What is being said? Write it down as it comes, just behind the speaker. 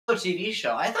TV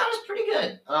show. I thought it was pretty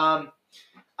good.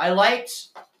 I liked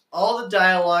all the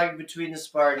dialogue between the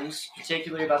Spartans,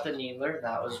 particularly about the Needler.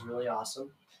 That was really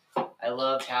awesome. I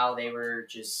loved how they were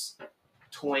just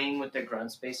toying with the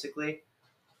grunts, basically.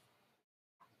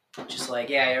 Just like,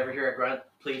 yeah, you ever hear a grunt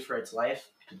plead for its life?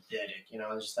 Pathetic, you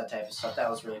know, just that type of stuff. That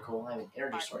was really cool. I mean,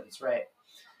 energy sword, that's right.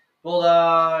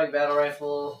 Bulldog, battle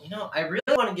rifle. You know, I really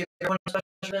want to give everyone a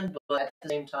special, but at the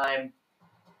same time,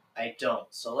 I don't.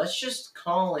 So let's just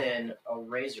call in a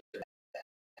Razor.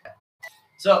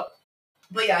 So,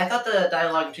 but yeah, I thought the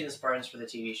dialogue between the Spartans for the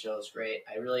TV show was great.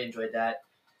 I really enjoyed that.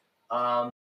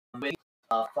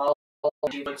 Follow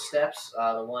footsteps.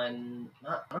 The one,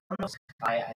 not, I don't know.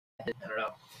 I don't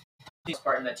know. The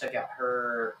Spartan that took out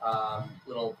her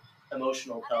little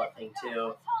emotional pellet thing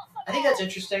too. I think that's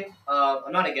interesting.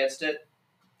 I'm not against it.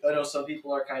 I know some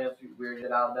people are kind of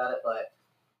weirded out about it, but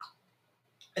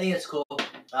I think it's cool.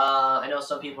 I know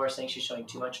some people are saying she's showing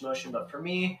too much emotion, but for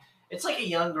me, it's like a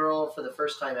young girl for the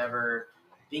first time ever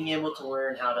being able to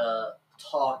learn how to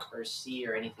talk or see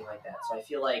or anything like that. So I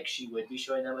feel like she would be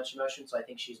showing that much emotion, so I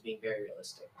think she's being very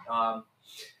realistic.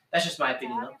 That's just my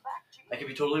opinion, though. I could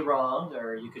be totally wrong,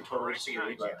 or you could totally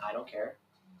disagree, but I don't care.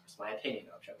 It's my opinion.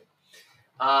 No, I'm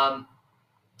joking.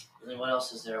 And then what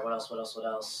else is there? What else?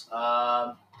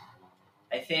 I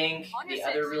think the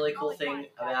other really cool thing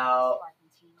about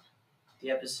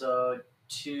the episode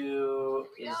 2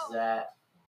 is that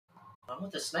I'm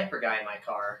with the sniper guy in my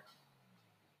car.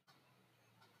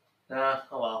 Oh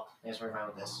well, I guess we're fine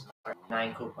with this. Right,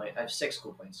 9 cool points. I have 6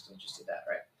 cool points because I just did that,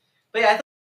 right? But yeah,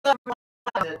 I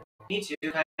thought me too.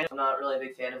 Kind of, I'm not really a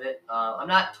big fan of it. I'm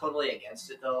not totally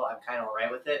against it though. I'm kind of alright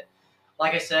with it.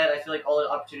 Like I said, I feel like all the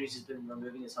opportunities he's been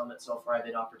removing his helmet so far have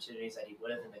been opportunities that he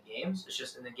would have in the games. It's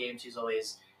just in the games he's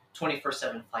always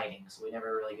 24/7 fighting, so we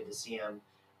never really get to see him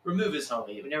remove his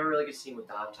helmet. We never really get to see him with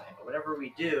downtime. But whenever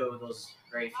we do, those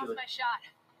very few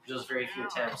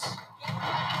attempts.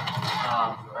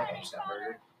 I just got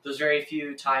murdered. Those very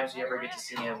few times we ever get to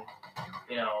see him,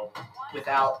 you know,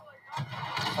 without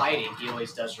fighting, he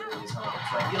always does remove his helmet.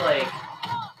 So I feel like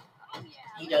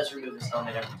he does remove his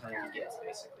helmet every time he gets,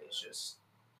 basically.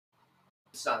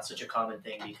 It's not such a common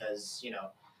thing because, you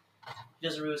know, he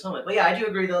doesn't remove his helmet. But yeah, I do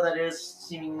agree, though, that it is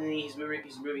seemingly he's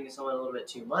removing his helmet a little bit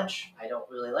too much. I don't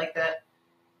really like that.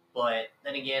 But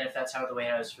then again, if that's how the way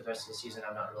it is for the rest of the season,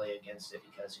 I'm not really against it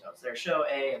because, you know, it's their show,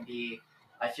 A, and B,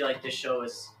 I feel like this show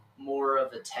is more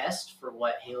of a test for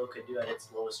what Halo could do at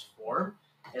its lowest form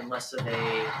and less of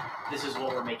a, this is what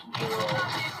we're making Halo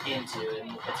into.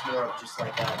 And it's more of just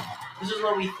like a, this is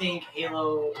what we think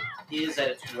Halo is at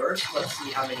its worst. Let's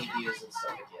see how many views and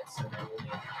stuff it gets. And then we'll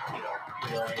make, you know,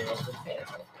 real Halo for the fans,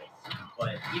 hopefully.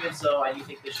 But even so, I do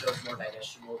think this show is more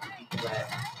digestible to people that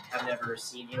have never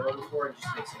seen Halo before and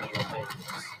just makes them Halo play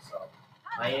games. So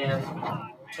I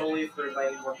am totally for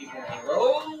inviting more people in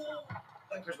Halo.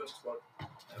 Like, where's what's explode?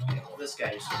 Okay, well, this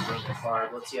guy just ruined the car.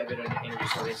 Let's see how good an energy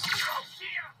sword is.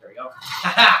 There we go.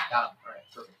 Haha! Got him. Alright,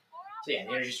 perfect. So yeah,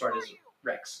 the energy sword is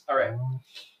Rex. Alright.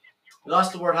 We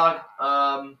lost the Warthog.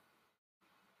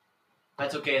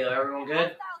 That's okay though. Everyone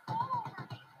good?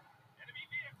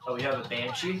 Oh, we have a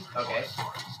Banshee? Okay.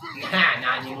 Nah,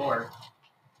 not anymore.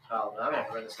 Oh, I'm gonna have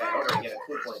to run this guy over and get a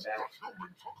cool point back.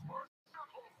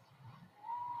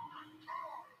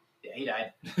 Yeah, he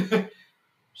died.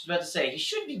 Just about to say, he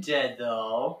should be dead,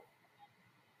 though.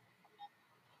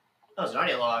 That was an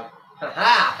audio log.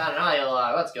 Haha! Found an audio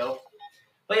log. Let's go.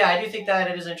 But yeah, I do think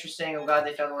that it is interesting. I'm glad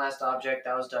they found the last object.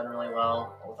 That was done really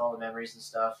well with all the memories and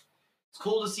stuff. It's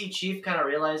cool to see Chief kind of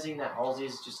realizing that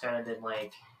Halsey's just kind of been,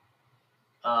 like,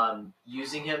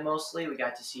 using him mostly. We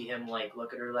got to see him, like,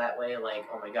 look at her that way, like,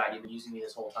 oh my god, you've been using me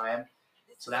this whole time.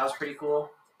 So that was pretty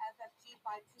cool.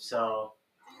 So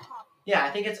yeah,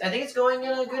 I think it's going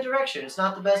in a good direction. It's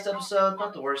not the best episode,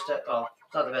 not the worst. It's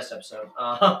not the best episode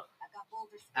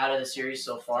out of the series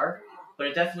so far, but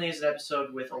it definitely is an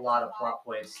episode with a lot of plot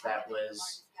points that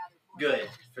was good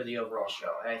for the overall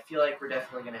show. And I feel like we're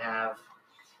definitely going to have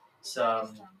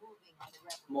some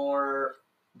more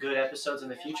good episodes in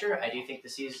the future. I do think the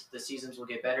seasons will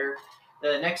get better.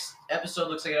 The next episode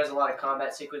looks like it has a lot of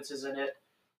combat sequences in it.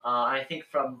 And I think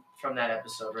from that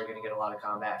episode, we're going to get a lot of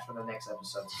combat. From the next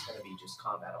episode, it's going to be just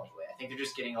combat all the way. I think they're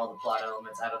just getting all the plot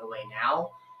elements out of the way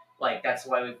now. Like, that's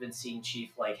why we've been seeing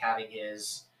Chief, like, having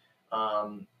his,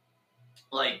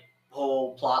 like,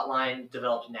 whole plot line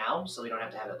developed now, so we don't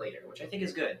have to have it later, which I think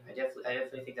is good. I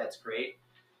definitely think that's great.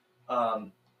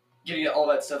 Getting all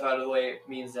that stuff out of the way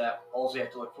means that all we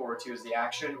have to look forward to is the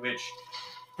action, which,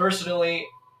 personally,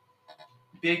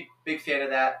 big fan of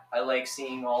that. I like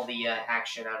seeing all the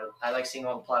action I like seeing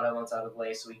all the plot elements out of the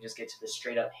way, so we can just get to the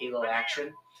straight up Halo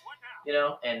action. You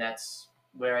know, and that's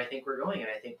where I think we're going, and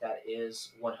I think that is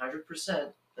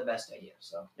 100% the best idea.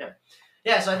 So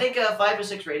yeah. So I think 5 to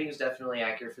 6 rating is definitely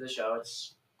accurate for the show.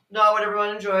 It's not what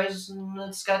everyone enjoys, and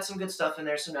it's got some good stuff in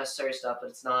there, some necessary stuff, but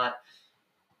it's not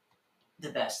the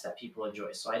best that people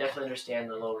enjoy. So I definitely understand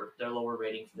their lower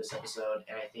rating for this episode,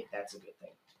 and I think that's a good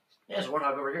thing. Yeah, there's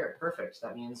Warthog over here. Perfect.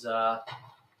 That means to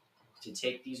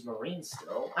take these Marines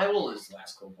still. I will lose the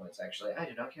last cool points, actually. I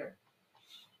do not care.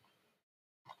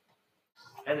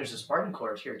 And there's a Spartan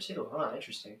Corps here, too. Huh,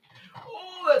 interesting.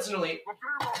 Oh, that's an elite.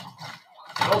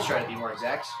 I'll try to be more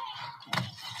exact.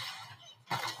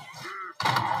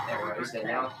 There we go. He's dead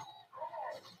now.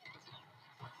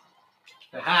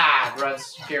 Aha!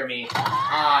 Grunts fear me.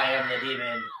 I am the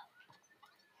demon.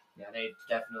 Yeah, they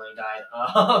definitely died.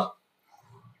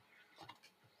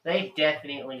 They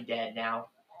definitely dead now.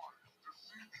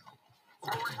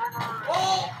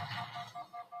 Oh!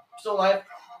 Still alive.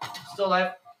 Still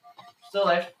alive. Still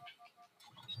alive.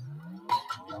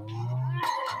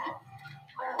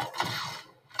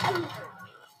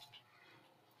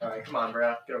 Alright, come on,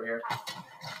 bro. Get over here.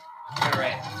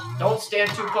 Alright. Don't stand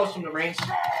too close to the Marines.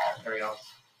 There we go.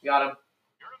 Got him.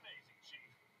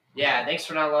 Yeah, thanks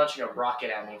for not launching a rocket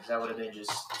at me, because that would have been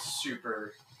just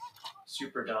super,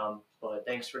 super dumb. But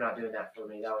thanks for not doing that for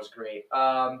me. That was great.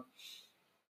 So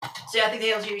yeah, I think the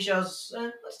Halo TV show's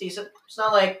that's decent. It's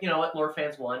not like, you know, what lore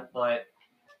fans want, but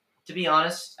to be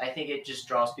honest, I think it just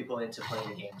draws people into playing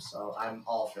the game. So I'm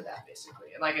all for that,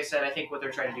 basically. And like I said, I think what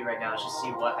they're trying to do right now is just see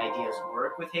what ideas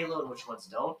work with Halo and which ones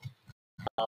don't.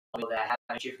 That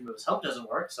having Chief remove his helmet doesn't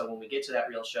work, so when we get to that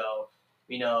real show,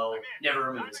 we know never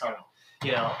remove his helmet.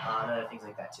 You know, and other things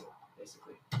like that too,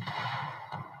 basically.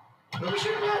 What are we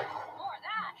shooting at?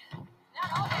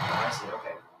 Oh, I see,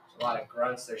 okay. There's a lot of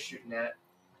grunts they're shooting at.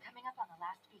 Coming up on the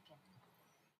last beacon.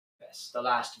 Yes, the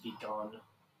last beacon.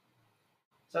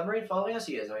 Submarine following us?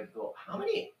 He is. Okay, cool. How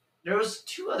many? There was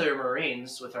 2 other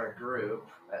Marines with our group.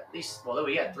 At least, well,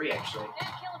 we had 3 actually.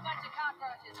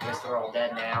 I guess they're all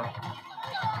dead now.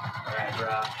 Alright,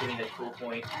 bro. Give me the cool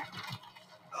point.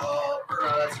 Oh,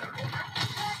 bro, that's not good.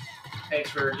 Thanks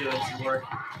for doing some work.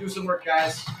 Do some work,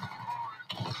 guys.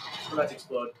 We're about to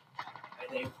explode, I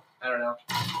think. I don't know.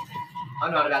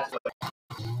 I'm not about to explode.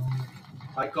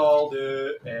 I called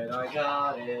it, and I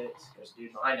got it. There's a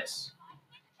dude behind us.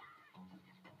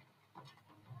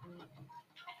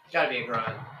 Gotta be a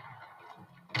grunt.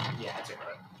 Yeah, it's a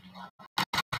grunt.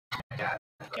 Yeah,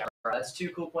 that's 2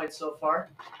 cool points so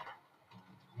far.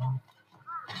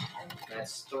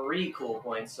 That's 3 cool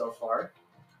points so far.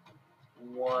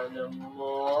 1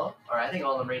 more. Alright, I think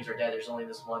all the Marines are dead. There's only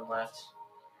this 1 left.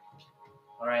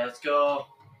 Alright, let's go.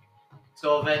 Let's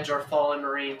go avenge our fallen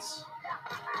Marines.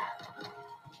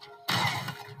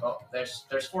 Oh, there's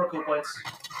 4 cool points.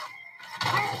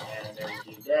 And there's a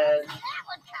dude dead.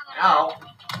 Ow.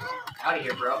 Out of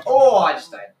here, bro. Oh, I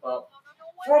just died. Well,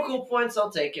 4 cool points, I'll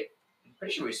take it. I'm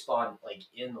pretty sure we spawned, like,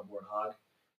 in the Warthog.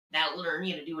 That'll learn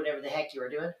you to do whatever the heck you were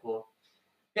doing. Cool.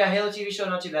 Yeah, Halo TV show,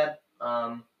 not too bad.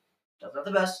 That's not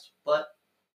the best, but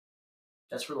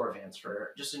that's for lore fans.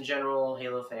 For just in general,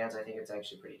 Halo fans, I think it's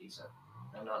actually pretty decent.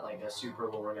 I'm not like a super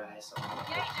lore guy, so.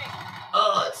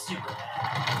 Oh, it's super bad.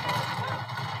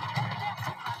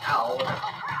 Ow.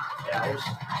 Yeah, there's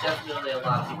definitely a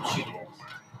lot of people shooting at us.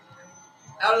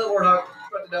 Out of the Warthog.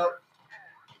 Put the note.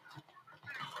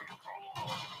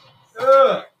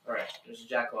 Alright, there's a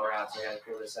Jackal out, so I gotta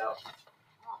pull this out.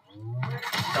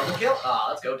 Double kill? Ah,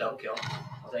 let's go, double kill.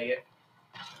 I'll take it.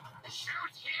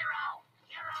 Shoot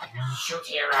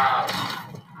hero!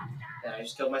 Yeah, I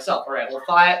just killed myself. Alright,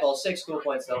 well 6 cool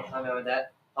points though. I'm out with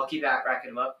that. I'll keep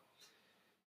racking them up.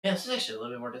 Yeah, this is actually a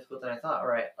little bit more difficult than I thought.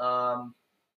 Alright,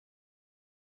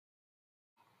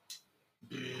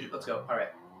 let's go. Alright.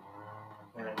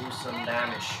 I'm gonna do some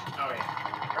damage. Alright.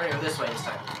 We're gonna go this way this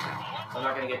time. So I'm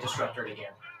not gonna get disrupted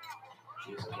again.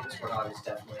 Jeez, okay, this Warthog is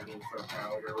definitely being thrown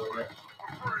powered a little bit.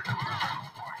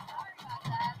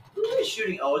 Who is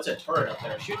shooting? Oh, it's a turret up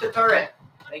there. Shoot the turret!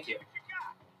 Thank you.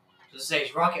 Just say,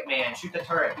 Rocket Man, shoot the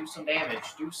turret. Do some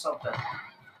damage. Do something.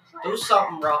 Do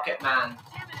something, Rocket Man.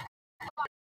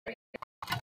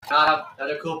 Got him.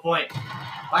 Another cool point.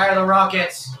 Fire the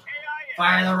rockets!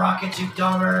 Fire the rockets, you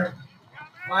dumber!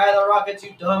 Fire the rockets,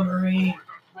 you dumb Marine!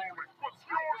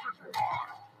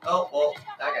 Oh, well,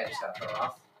 that guy just got thrown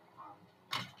off.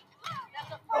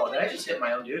 Oh, did I just hit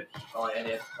my own dude? Oh, I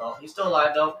did. Well, he's still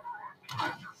alive, though.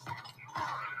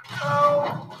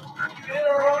 Oh! You hit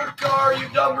our own car, you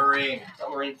dumb Marine!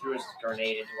 Some Marine threw his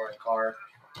grenade into our car.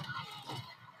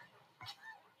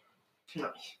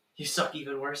 You suck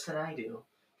even worse than I do.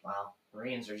 Wow,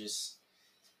 Marines are just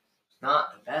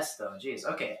not the best, though. Jeez.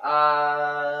 Okay,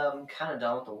 kind kind of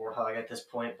done with the Warthog at this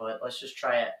point, but let's just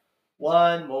try it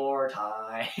one more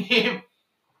time. That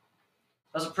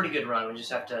was a pretty good run. We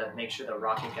just have to make sure the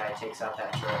rocket guy takes out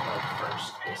that turret like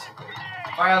first, basically.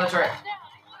 Fire on the turret!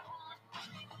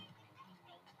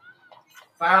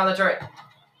 Fire on the turret!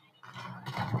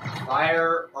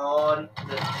 Fire on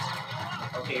the...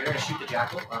 Okay, you're gonna shoot the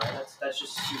jackal? Alright, that's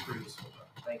just super useful, bro.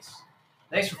 Thanks.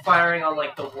 Thanks for firing on,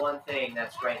 like, the one thing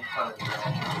that's right in front of you.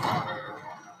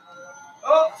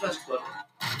 Oh! That's exploded.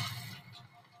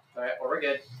 Alright, well, we're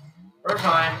good. We're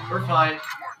fine. We're fine.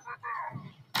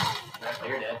 Alright, well,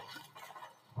 you're dead.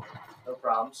 No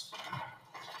problems.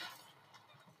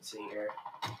 Let's see here.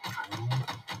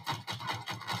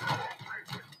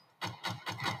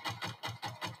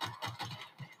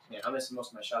 Yeah, I'm missing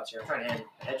most of my shots here. I'm trying to hit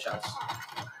headshots.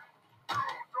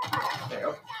 There you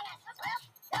go.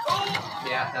 Oh!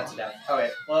 Yeah, that's a death. Okay,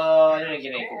 well, I didn't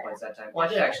get any cool points that time. Well, I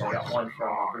did actually. I got one from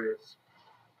a brute.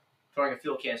 Throwing a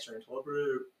fuel canister into a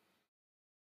brute.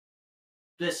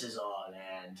 This is all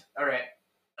land. Alright.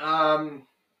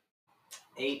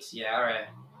 8. Yeah, alright.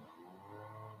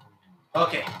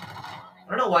 Okay. I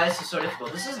don't know why this is so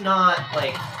difficult. This is not,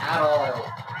 like, at all... Okay,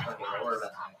 well, we're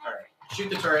about to... Alright. Shoot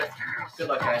the turret. Good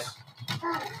luck, guys.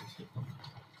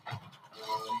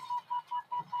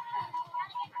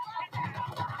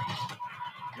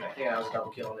 Yeah, I think I was a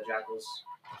double kill on the jackals.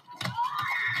 Ow,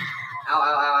 ow,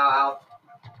 ow, ow, ow.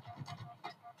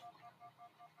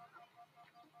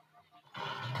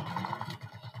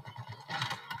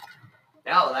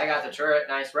 Now I got the turret.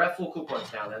 Nice. We're at full cool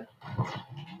points now, then.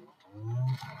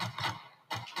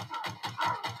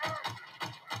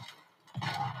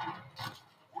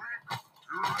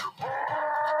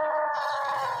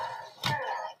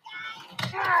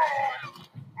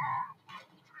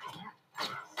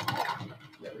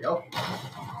 There we go.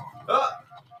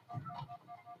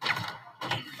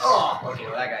 Oh, okay,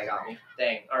 well that guy got me.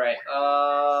 Dang. Alright,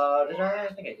 did I?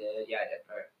 I think I did. Yeah, I did.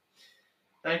 Alright.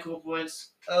 9 cool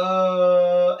points.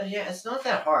 Yeah, it's not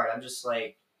that hard. I'm just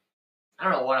like, I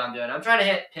don't know what I'm doing. I'm trying to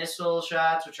hit pistol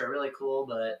shots, which are really cool,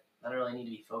 but I don't really need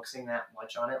to be focusing that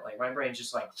much on it. Like, my brain's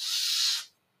just like,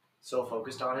 so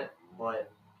focused on it,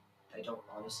 but I don't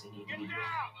honestly need to be doing it.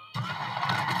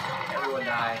 Everyone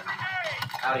die.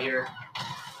 Out of here.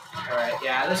 Alright,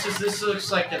 yeah, this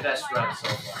looks like the best run so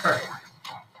far.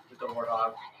 With the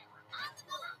Warthog.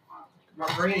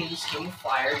 Marines, can you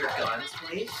fire your guns,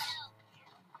 please?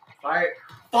 Fire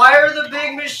the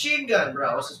big machine gun,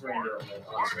 bro. What's this Marine doing, man?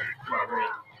 Honestly. Come on,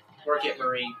 Marine. Work it,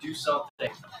 Marine. Do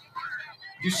something.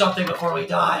 Do something before we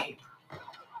die.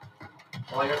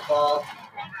 All your fault.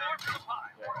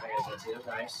 Yeah, I guess that's it.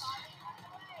 Nice.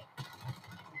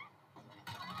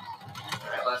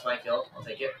 Alright, last my kill. I'll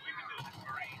take it.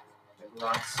 Big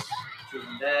rocks. 2 of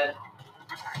them dead.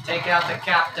 Take out the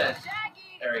captain.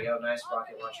 There we go. Nice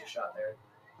rocket launcher shot there.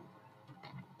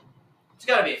 There's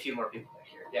gotta be a few more people back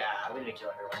here. Yeah, we need to kill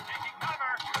everyone.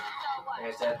 Like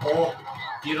I said. Oh,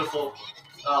 beautiful.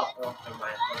 Oh, never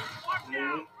mind.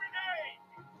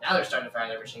 Now they're starting to fire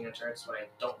their machine gun turrets when I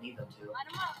don't need them to.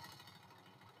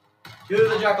 To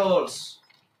the jackals!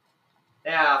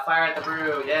 Yeah, fire at the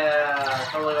brood. Yeah,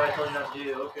 totally what I told you not to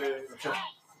do. Okay.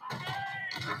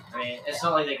 I mean, it's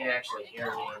not like they can actually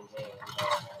hear me in game,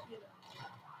 but, you know.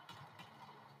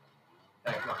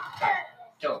 Alright, come on.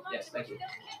 Kill him. Yes, thank you.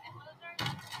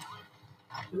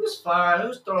 Who's throwing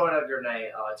a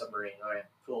grenade? Oh, it's a Marine. Alright,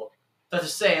 cool. But to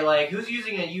say, like, who's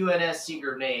using a UNSC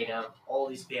grenade of all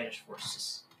these Spanish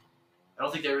forces? I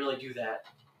don't think they really do that.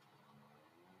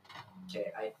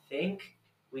 Okay, I think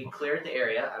we cleared the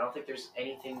area. I don't think there's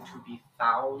anything to be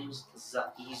found.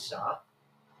 Zaiza.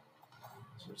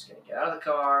 So we're just gonna get out of the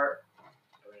car.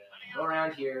 We're gonna go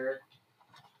around here.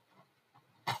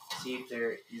 See if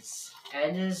there is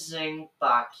anything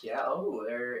back here. Oh,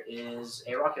 there is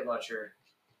a rocket launcher.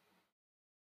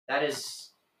 That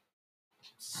is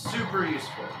super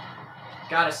useful.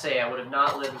 Gotta say, I would have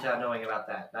not lived without knowing about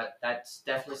that. That's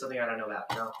definitely something I don't know about.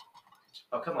 No.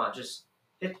 Oh, come on, just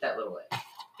hit that little edge.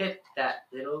 Hit that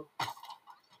little.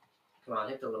 Come on,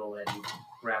 hit the little edge, you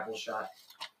grapple shot.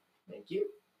 Thank you.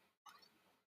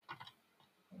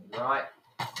 Right.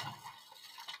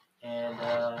 And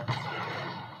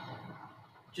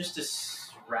just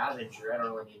this Ravager. I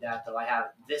don't really need that, though. I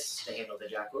have this to handle the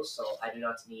jackals, so I do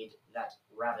not need that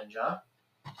Ravager.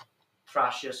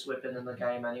 Precious weapon in the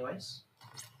game, anyways.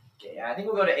 Okay, yeah, I think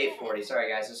we'll go to 840. Sorry,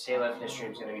 guys, this Halo Infinite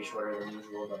stream is going to be shorter than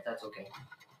usual, but that's okay.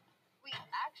 We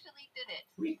actually did it.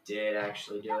 We did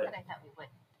actually do Not it. that I thought we would.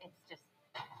 It's just,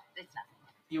 it's nothing.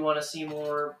 You want to see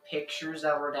more pictures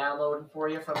that we're downloading for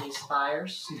you from these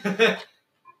fires?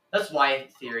 That's my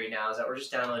theory now, is that we're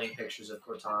just downloading pictures of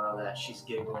Cortana that she's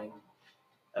giggling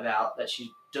about that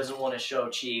she doesn't want to show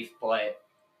Chief, but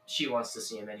she wants to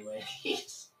see him anyway.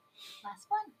 Last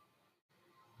one.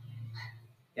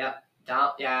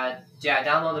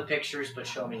 Download the pictures, but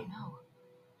show me. No.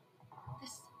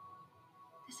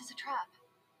 This is a trap.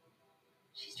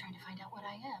 She's trying to find out what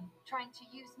I am, trying to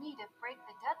use me to break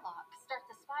the deadlock, start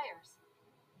the spires.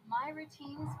 My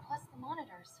routines plus the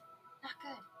monitors. Not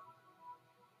good.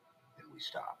 Then we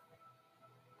stop.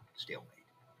 Stalemate.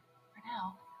 For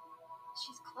now.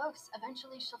 She's close.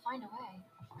 Eventually she'll find a way.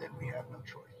 Then we have no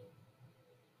choice.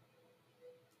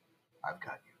 I've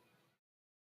got you.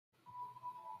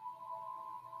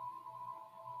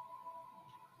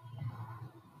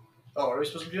 Oh, what are we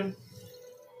supposed to be doing?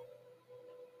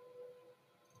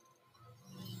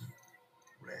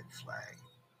 Red flag.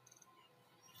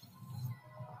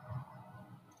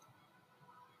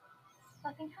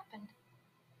 Nothing happened.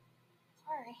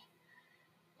 Sorry.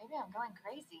 Maybe I'm going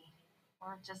crazy.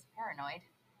 Or just paranoid.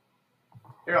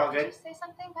 You're all Did good. you say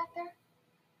something back there?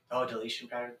 Oh, deletion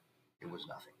pattern. It was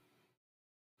nothing.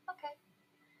 Okay.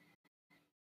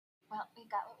 Well, we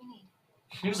got what we need.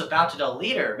 He was about to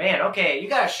delete her. Man, okay, you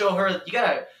gotta show her, you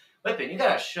gotta, Whippin, you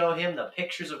gotta show him the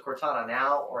pictures of Cortana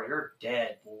now, or you're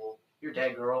dead, fool. You're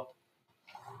dead, girl.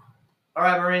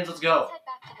 Alright, Marines, let's go. Let's head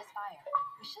back to the spire.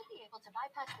 We should be able to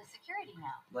bypass the security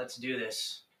now. Let's do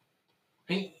this.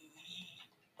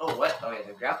 Oh, what? Okay,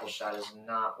 the grapple shot is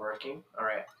not working.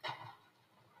 Alright.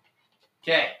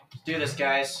 Okay, let's do this,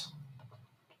 guys.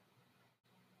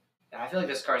 I feel like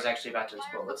this car is actually about to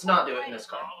explode. Let's not do it in this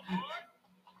car.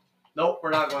 Nope, we're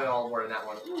not going all aboard in that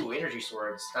one. Ooh, energy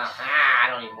swords. I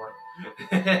don't need more.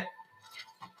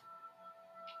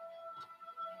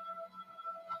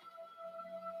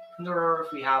 Wonder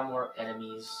if we have more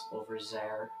enemies over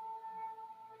there.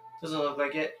 Doesn't look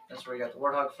like it. That's where we got the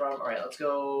Warthog from. Alright, let's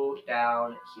go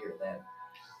down here then.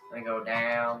 And go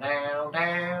down, down,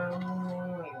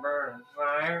 down. Burn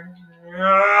fire.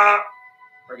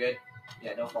 We're good.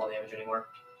 Yeah, no fall damage anymore.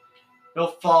 No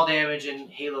fall damage in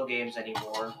Halo games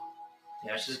anymore.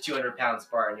 Yeah, it's just a 200-pound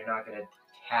spar, and you're not going to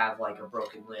have, like, a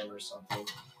broken limb or something.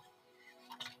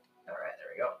 Alright, there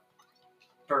we go.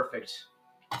 Perfect.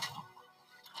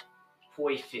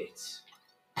 Perfect.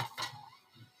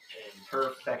 And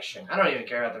perfection. I don't even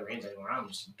care about the range anymore. I'm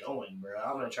just going, bro.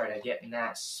 I'm going to try to get in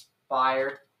that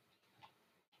spire.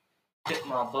 Dip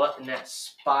my butt in that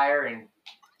spire and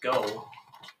go.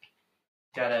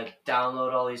 Gotta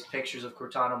download all these pictures of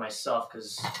Cortana myself,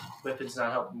 because Whippin's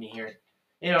not helping me here.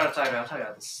 You know what I'm talking about? I'm talking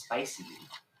about the spicy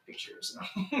pictures.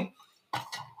 I'm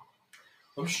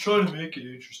just trying to make it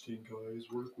interesting, guys.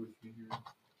 Work with me here.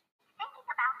 Thinking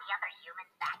about the other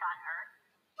humans back on Earth?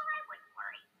 Well, I wouldn't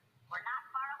worry. We're not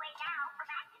far away now from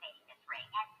activating this ring,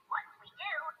 and once we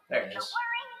do, There it the is.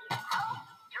 worries, hopes,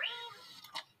 dreams,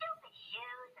 stupid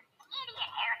shoes, and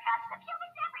idiot haircuts of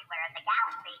humans everywhere in the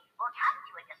galaxy will come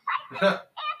to a decisive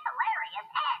and hilarious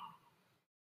end.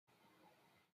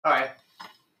 Alright.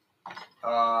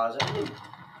 Is that...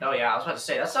 Oh yeah, I was about to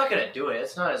say, that's not gonna do it.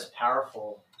 It's not as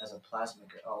powerful as a plasma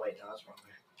grid. Oh wait, no, that's wrong.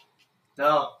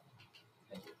 No.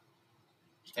 Thank you.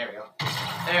 There we go.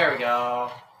 There we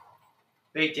go.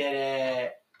 We did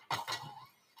it.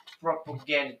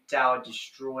 Propaganda tower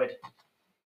destroyed.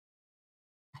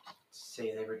 Let's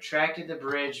see, they retracted the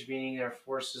bridge, meaning their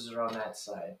forces are on that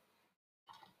side.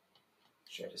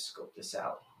 Try to scope this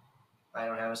out. I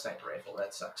don't have a sniper rifle,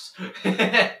 that sucks.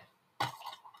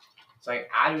 It's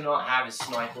like, I do not have a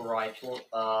sniper rifle.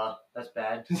 That's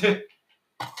bad.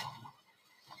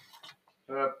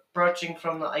 We're approaching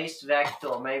from the east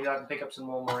vector. Maybe I can pick up some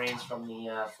more Marines from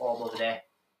the fall of the day.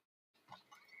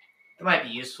 That might be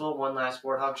useful. One last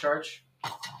Warthog charge.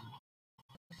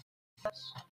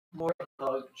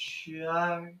 Warthog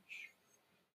charge.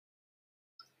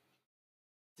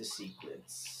 The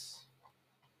sequence.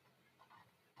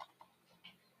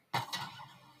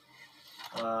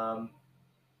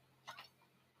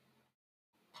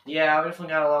 Yeah, I've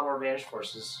definitely got a lot more Vanish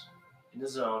forces in the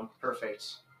zone. Perfect.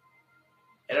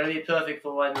 It'll be perfect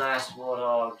for one last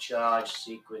Warthog charge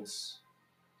sequence.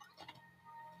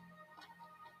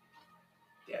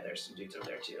 Yeah, there's some dudes over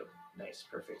there too. Nice,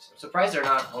 perfect. I'm surprised they're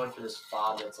not going for this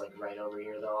fob that's like right over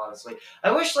here though, honestly.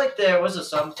 I wish like there was a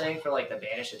something for like the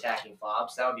Vanish attacking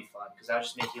fobs. That would be fun, because that would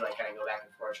just make you like kind of go back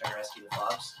and forth trying to rescue the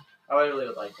fobs. I really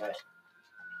would like that.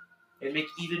 It'd make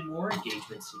even more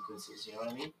engagement sequences, you know what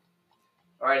I mean?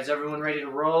 Alright, is everyone ready to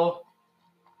roll?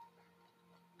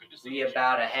 We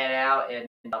about to head out and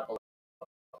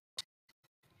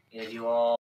give you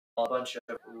all a bunch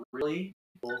of really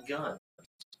cool guns.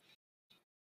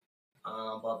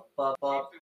 Bop, bop, bop,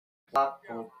 bop, bop,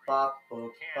 bop,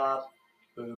 bop, bop,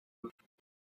 boop.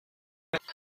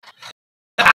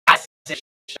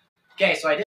 Okay, so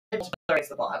I did against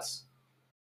the bots.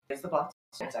 Against the bots,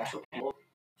 it's actual people.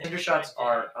 Cinder shots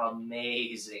are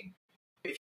amazing.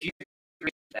 If you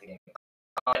that game.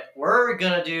 We're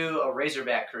gonna do a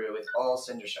Razorback crew with all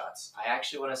cinder shots. I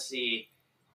actually want to see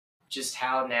just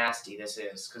how nasty this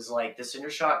is, because like the cinder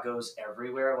shot goes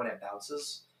everywhere when it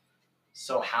bounces.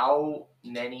 So how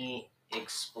many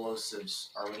explosives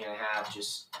are we gonna have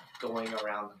just going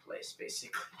around the place,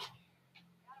 basically?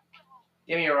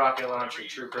 Give me a rocket launcher,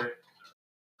 trooper.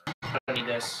 I don't need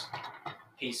this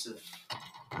piece of,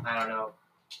 I don't know,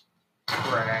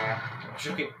 crap. I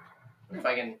wonder if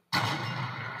I can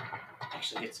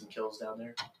actually get some kills down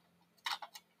there.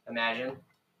 Imagine.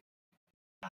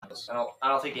 I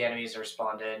don't think the enemies are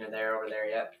spawned in and they're over there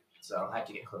yet, so I have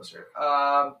to get closer.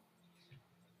 All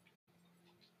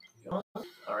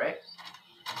right.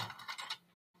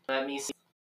 Let me see.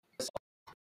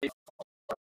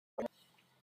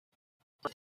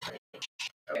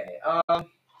 Okay. Okay.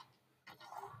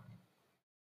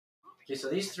 So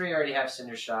these three already have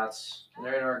cinder shots, and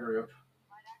they're in our group.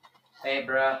 Hey,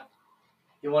 bruh,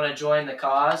 you want to join the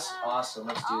cause? Awesome.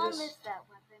 Let's do this. I'll miss that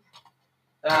weapon.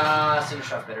 Cinder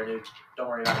shot's better, dude. Don't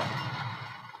worry about it.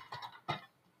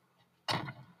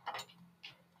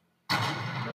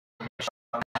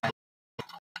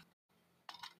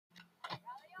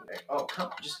 Oh,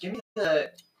 come! Just give me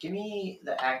the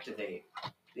activate.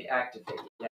 The activate.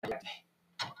 Yeah, activate.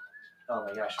 Oh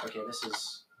my gosh. Okay, this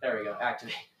is. There we go.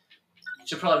 Activate.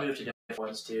 Should probably move to different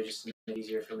ones too, just to make it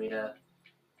easier for me to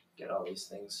get all these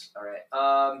things. All right.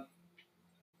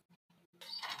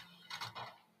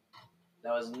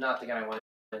 That was not the gun I wanted.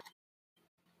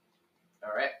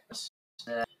 All right.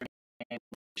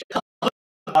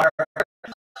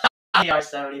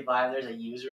 R75. There's a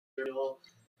user rule.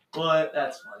 What?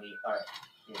 That's funny. All right.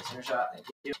 Yeah, center shot. Thank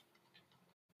you.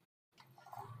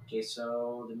 Okay,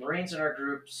 so the Marines in our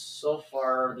group so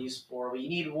far, these four. We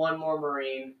need one more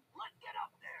Marine. Let's get up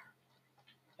there.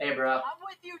 Hey, bro. I'm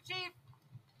with you, Chief.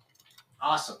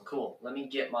 Awesome. Cool. Let me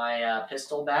get my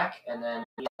pistol back, and then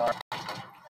we are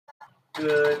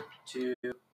good to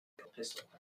pistol.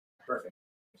 Perfect.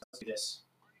 Let's do this.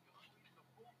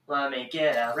 Let me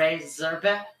get a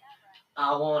Razorback.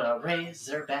 I want a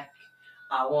Razorback.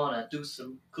 I want to do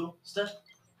some cool stuff.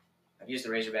 I've used the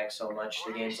Razorback so much,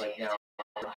 the game's like now.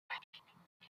 I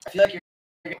feel like you're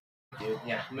dude.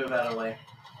 Yeah, move out of the way.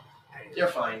 You're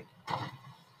fine.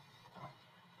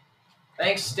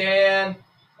 Thanks, Stan.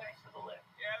 Thanks for the lift.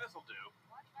 Yeah, this'll do.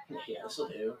 Yeah, this'll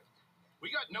do.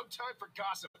 We got no time for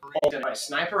gossip. Oh, my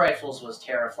sniper rifles was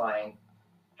terrifying.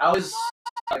 How is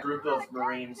a group of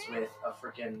Marines with a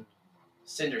freaking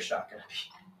cinder shot gonna be?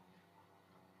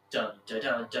 Dun dun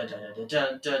dun dun dun dun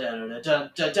dun dun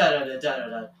dun dun dun dun dun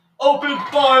dun. Open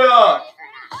fire!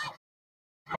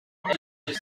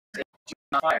 Just do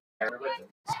not fire with them.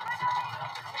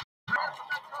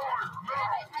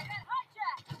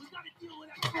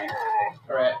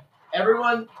 All right,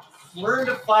 everyone, learn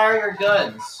to fire your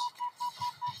guns.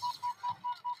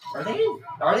 Are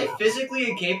they physically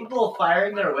incapable of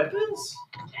firing their weapons?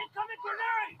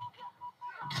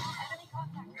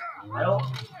 I don't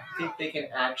think they can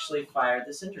actually fire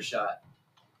the cinder shot.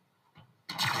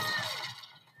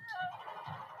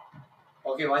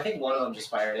 Okay, well I think one of them just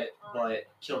fired it, but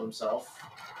killed himself.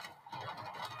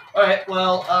 All right,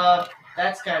 well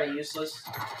that's kind of useless.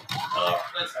 Oh,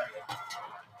 that's not good.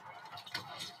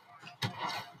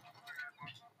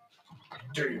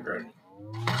 Dirty bird.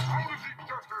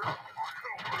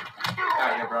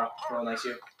 Out here, bro. Real nice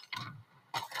you.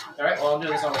 Alright, well, I'm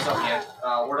doing this on myself again.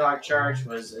 Warthog charge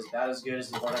was as bad as good as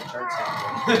the Warthog charge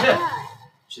sounded.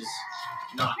 Which is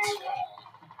not.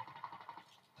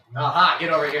 Aha,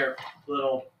 get over here,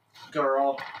 little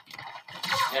girl.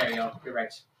 There you go, you're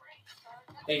right.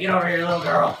 Hey, get over here, little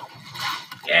girl.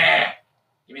 Yeah!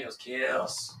 Give me those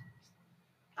kills.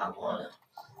 I wanna.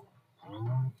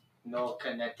 No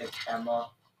kinetic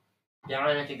ammo. Yeah, I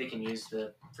don't even think they can use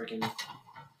the freaking.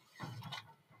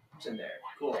 What's in there?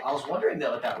 Cool. I was wondering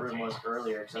though what that room was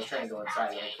earlier because I was trying to go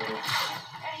inside.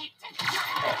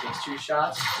 That takes 2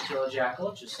 shots to kill a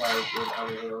jackal, just like with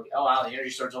other little. Oh wow, the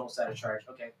energy sword's almost out of charge.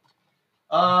 Okay.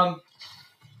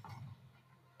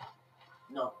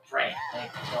 No, pray.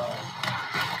 Thank God.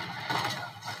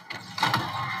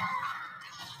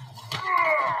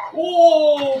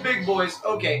 Whoa, big boys.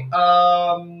 Okay.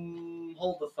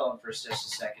 Hold the phone for just a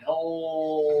second.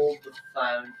 Hold the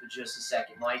phone for just a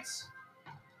second, mates.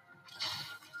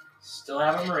 Still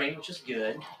have a Marine, which is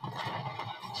good.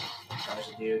 There's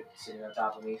a dude sitting on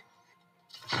top of me.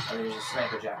 I think there's a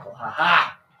sniper jackal. Ha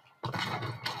ha!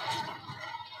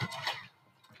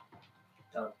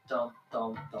 Dum dum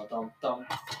dum dum dum dum.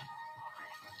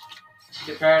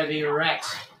 Compared to being wrecked.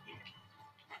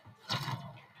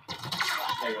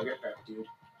 There you go, get wrecked, dude.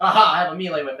 Aha! I have a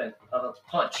melee weapon of a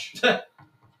punch.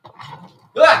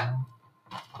 Ah!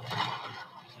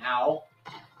 Ow.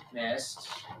 Missed.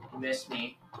 You missed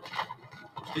me.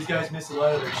 These guys miss a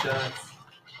lot of their shots.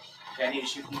 Okay, I need to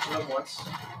shoot each of them once.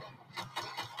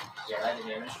 Yeah, that did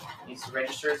damage. Needs to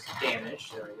register its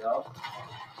damage. There we go.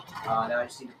 Now I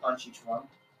just need to punch each one.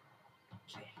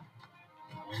 Okay.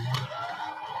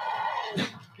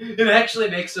 It actually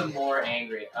makes them more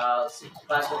angry. Let's see.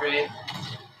 Plasma grenade.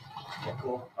 Yeah,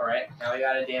 cool. Alright, now we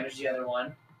gotta damage the other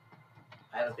one.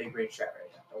 I have a big range trap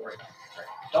right now. Don't worry about it. Right.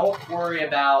 Don't worry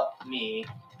about me.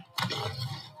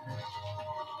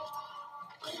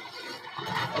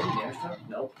 I did damage to him?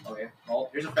 Nope. Okay. Well,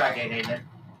 here's a frag grenade then.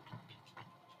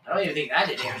 I don't even think that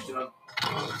did damage to him.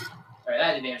 Alright,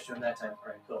 that did damage to him that time.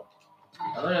 Alright, cool.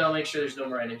 I'm gonna make sure there's no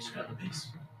more enemies around the base.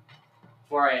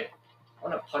 Before I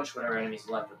want to punch whatever enemies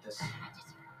left with this.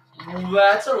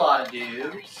 That's a lot of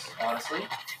dudes, honestly.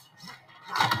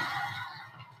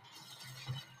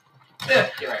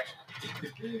 Get wrecked.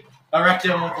 I wrecked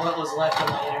him with what was left of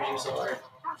my energy sword.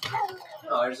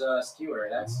 Oh, there's a skewer.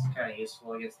 That's kind of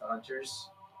useful against the hunters.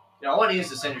 You know, I want to use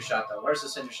the cinder shot though. Where's the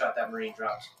cinder shot that Marine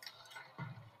dropped?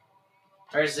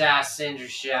 Where's that cinder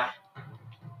shot?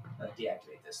 I'll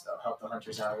deactivate this though. Help the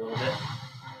hunters out a little bit.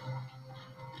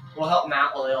 We'll help them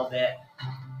out a little bit.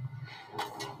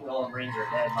 All the Marines are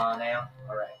dead by now.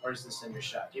 Alright, where's the cinder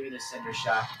shot? Give me the cinder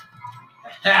shot.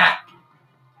 Ha!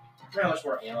 How much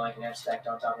more ammo I can have stacked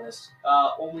on top of this?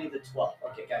 Only the 12.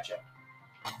 Okay, gotcha.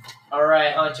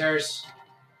 Alright, hunters.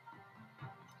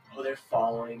 Oh, they're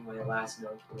following my last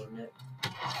known coordinate.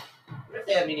 What if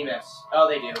they have mini-maps? Oh,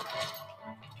 they do.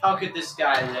 How could this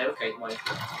guy live? Okay, money.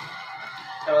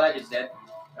 Oh, that dude's dead.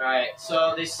 Alright,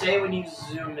 so they say when you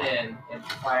zoom in and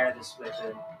fire this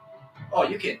weapon, oh,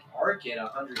 you can arc it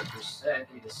 100%.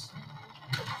 Give me this.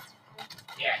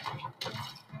 Yeah.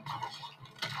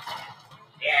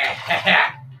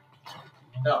 Yeah.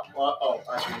 Oh, well, oh,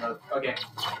 I should reload. Okay.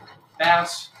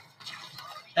 Bounce.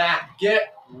 Ha,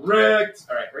 get wrecked.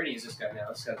 Alright, we're gonna use this guy now.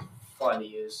 This guy's fun to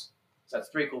use. So that's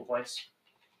 3 cool points.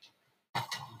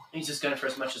 Use this gun for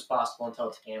as much as possible until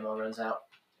its ammo runs out.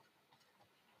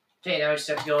 Okay, now we just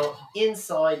have to go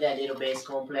inside that little base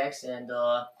complex and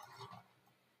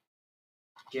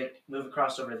move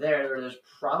across over there where there's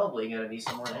probably going to be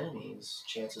some more enemies,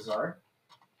 chances are.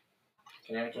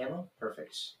 Kinetic ammo?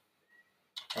 Perfect.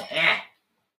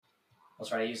 I'll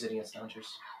try to use it against the hunters.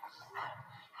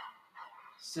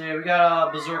 So we got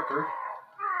a berserker.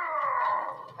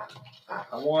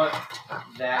 I want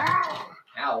that.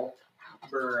 Ow.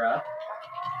 Bruh.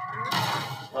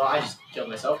 Well, I just killed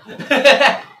myself.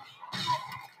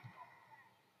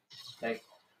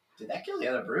 Did that kill the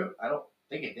other brute? I don't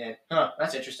think it did. Huh,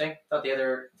 that's interesting. I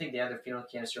think the other funeral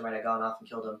canister might have gone off and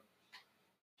killed him.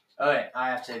 Okay, I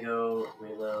have to go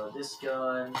reload this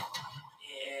gun.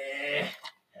 Yeah.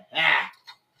 Ah.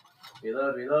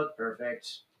 Reload,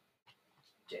 perfect.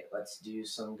 Okay, let's do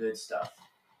some good stuff.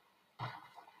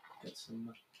 Get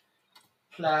some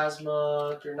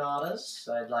plasma granadas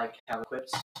I'd like to have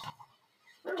equipped. I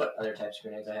wonder what other types of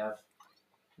grenades I have.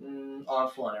 On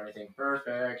full and everything.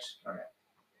 Perfect. Alright.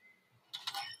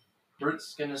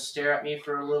 Brute's gonna stare at me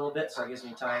for a little bit, so it gives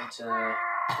me time to grab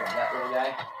that little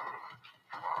guy.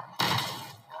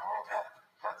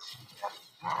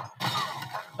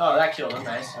 Oh, that killed him.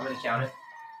 Nice. I'm gonna count it.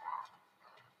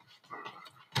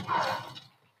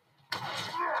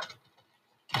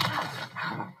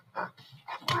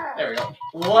 There we go.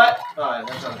 What? Oh,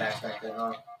 that's on the backpack then,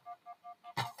 huh?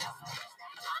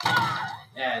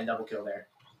 And double kill there.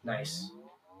 Nice.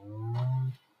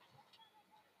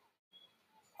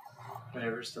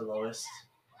 Whatever's the lowest.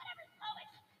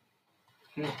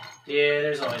 Yeah,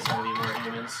 there's always gonna be more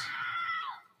humans.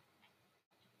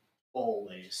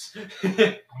 Always.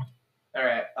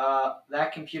 Alright,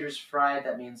 that computer's fried.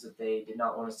 That means that they did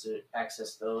not want us to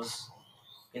access those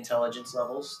intelligence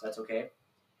levels. That's okay.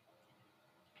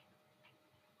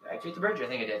 Activate the bridge? I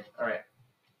think I did. Alright.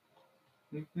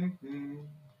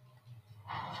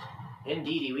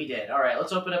 Indeedy, we did. Alright,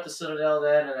 let's open up the Citadel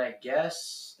then, and I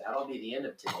guess that'll be the end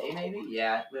of today, maybe?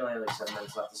 Yeah, we only have like 7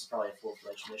 minutes left. This is probably a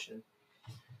full-fledged mission.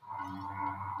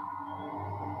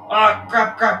 Ah,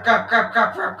 crap.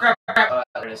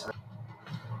 There it is.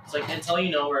 It's like, until you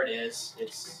know where it is,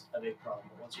 it's a big problem.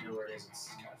 But once you know where it is, it's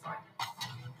kind of fine.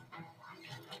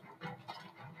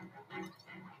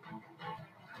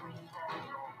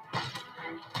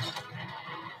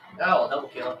 Oh, double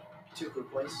kill. 2 crew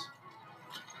points.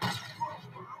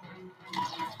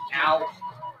 Ow.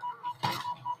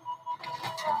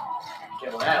 Okay,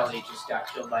 well that elite just got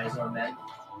killed by his own men.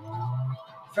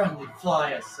 Friendly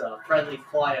flyer, sir. Friendly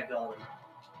flyer golem.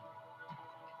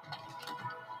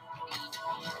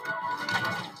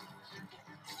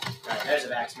 Alright, there's a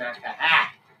back smack.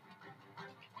 Aha!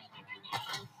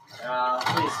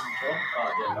 Please.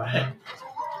 Oh, good. Alright.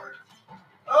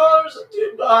 Oh, there's a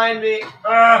dude behind me.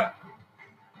 Ah!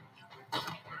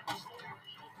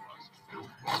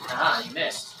 Aha, you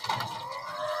missed.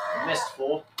 You missed,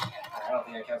 fool. I don't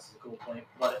think that counts as a cool point,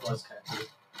 but it was kind of cool.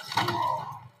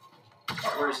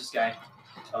 Oh, where is this guy?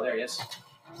 Oh, there he is.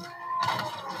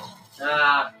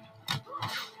 Ah.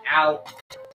 Ow.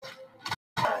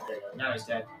 Alright, there you go. Now he's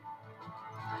dead.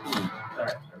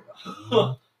 Alright, there we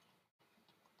go.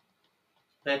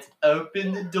 Let's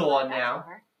open the door now.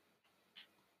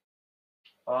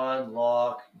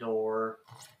 Unlock door.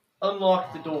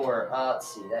 Unlock the door.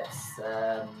 Let's see, that's,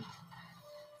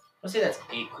 let's say that's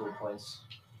 8 cool points.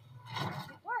 It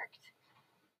worked.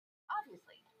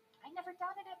 Obviously. I never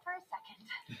doubted it for a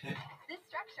second. This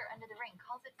structure under the ring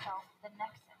calls itself the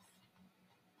Nexus.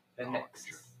 The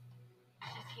Nexus.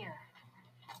 She's here.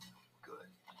 Good.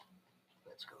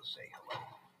 Let's go say hello.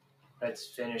 Let's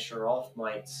finish her off,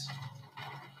 mates.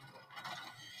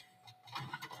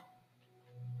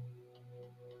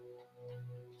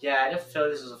 Yeah, I don't feel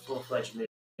this is a full-fledged mission.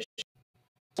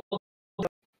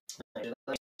 I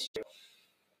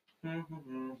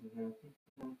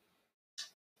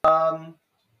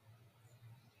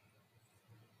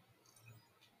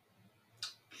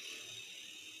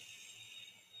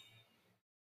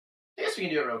guess we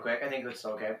can do it real quick. I think it's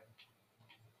okay.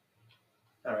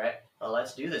 Alright, well,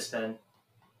 let's do this then.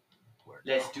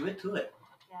 Let's do it to it.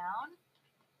 Down,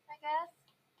 I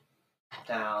guess.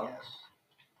 Down. Yes.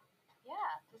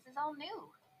 Yeah, this is all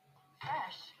new.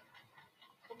 Fresh.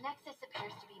 The Nexus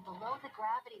appears to be below the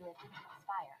gravity lift into the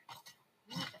spire.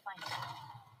 We need to find it.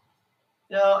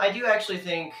 No, I do actually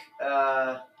think,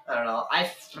 I don't know.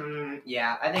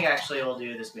 Yeah, I think actually we'll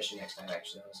do this mission next time,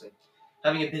 actually, honestly.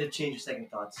 Having a bit of change of second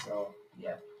thoughts, so,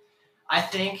 yeah. I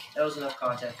think that was enough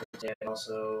content for today.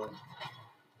 Also,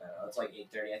 I don't know, it's like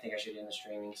 8:30. I think I should end the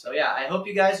streaming. So, yeah, I hope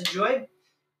you guys enjoyed.